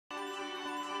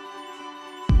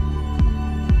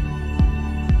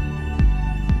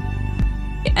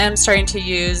am starting to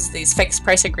use these fixed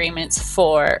price agreements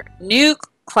for new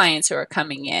clients who are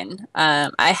coming in.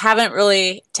 I haven't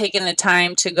really taken the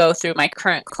time to go through my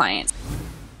current clients.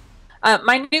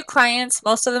 My new clients,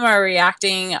 most of them are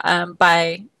reacting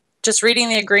by just reading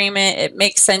the agreement. It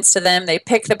makes sense to them. They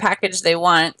pick the package they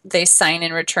want, they sign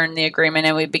and return the agreement,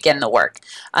 and we begin the work.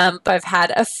 But I've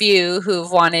had a few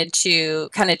who've wanted to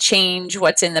kind of change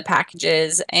what's in the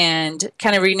packages and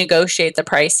kind of renegotiate the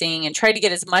pricing and try to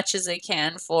get as much as they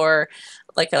can for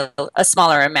like a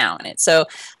smaller amount. And so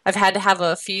I've had to have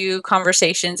a few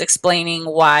conversations explaining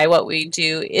why what we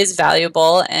do is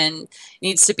valuable and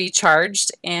needs to be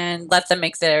charged, and let them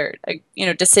make their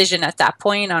decision at that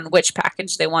point on which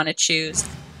package they want to choose.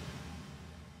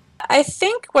 I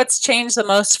think what's changed the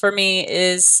most for me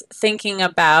is thinking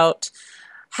about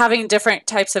having different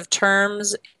types of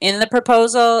terms in the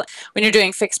proposal. When you're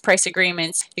doing fixed price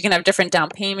agreements, you can have different down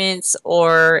payments,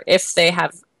 or if they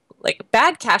have like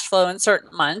bad cash flow in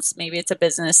certain months, maybe it's a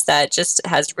business that just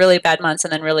has really bad months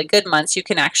and then really good months, you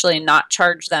can actually not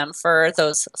charge them for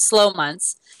those slow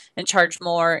months and charge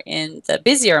more in the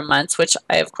busier months, which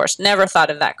I, of course, never thought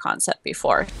of that concept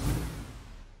before.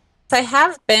 I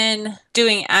have been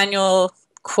doing annual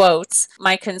quotes.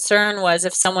 My concern was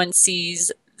if someone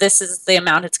sees this is the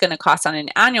amount it's going to cost on an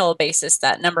annual basis,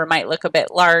 that number might look a bit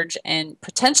large and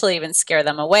potentially even scare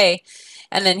them away.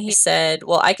 And then he said,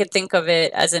 well, I could think of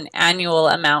it as an annual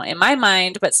amount in my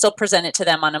mind, but still present it to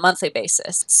them on a monthly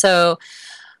basis. So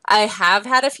I have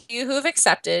had a few who have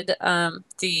accepted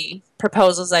the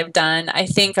proposals I've done. I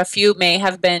think a few may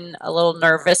have been a little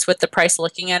nervous with the price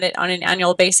looking at it on an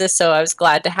annual basis, so I was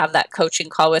glad to have that coaching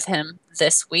call with him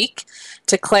this week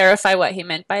to clarify what he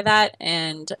meant by that,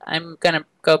 and I'm going to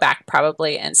go back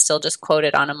probably and still just quote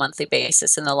it on a monthly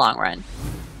basis in the long run.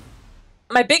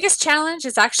 My biggest challenge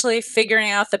is actually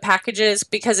figuring out the packages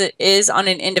because it is on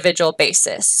an individual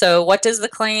basis. So what does the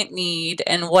client need,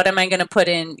 and what am I going to put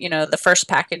in, the first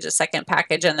package, the second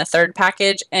package, and the third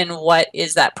package, and what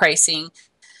is that pricing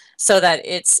so that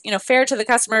it's, fair to the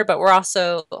customer, but we're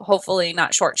also hopefully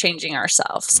not shortchanging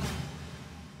ourselves.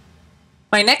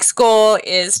 My next goal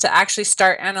is to actually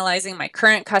start analyzing my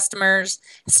current customers,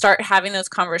 start having those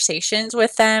conversations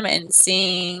with them and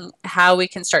seeing how we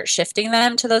can start shifting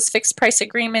them to those fixed price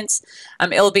agreements.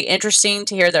 It'll be interesting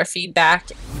to hear their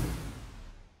feedback.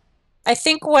 I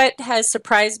think what has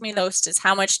surprised me most is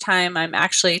how much time I'm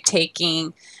actually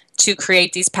taking to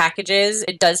create these packages.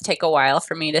 It does take a while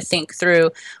for me to think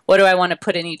through, what do I want to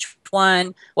put in each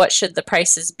one? What should the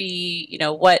prices be?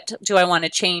 What do I want to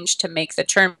change to make the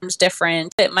terms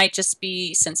different? It might just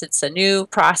be, since it's a new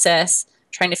process,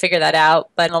 trying to figure that out.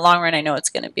 But in the long run, I know it's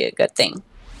going to be a good thing.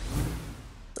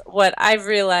 What I've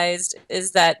realized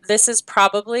is that this is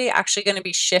probably actually going to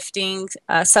be shifting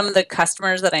some of the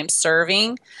customers that I'm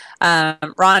serving.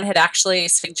 Ron had actually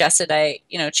suggested I,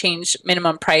 change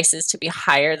minimum prices to be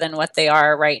higher than what they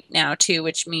are right now too,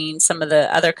 which means some of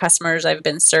the other customers I've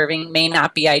been serving may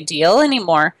not be ideal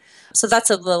anymore. So that's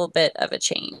a little bit of a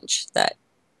change that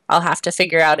I'll have to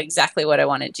figure out exactly what I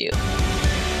want to do.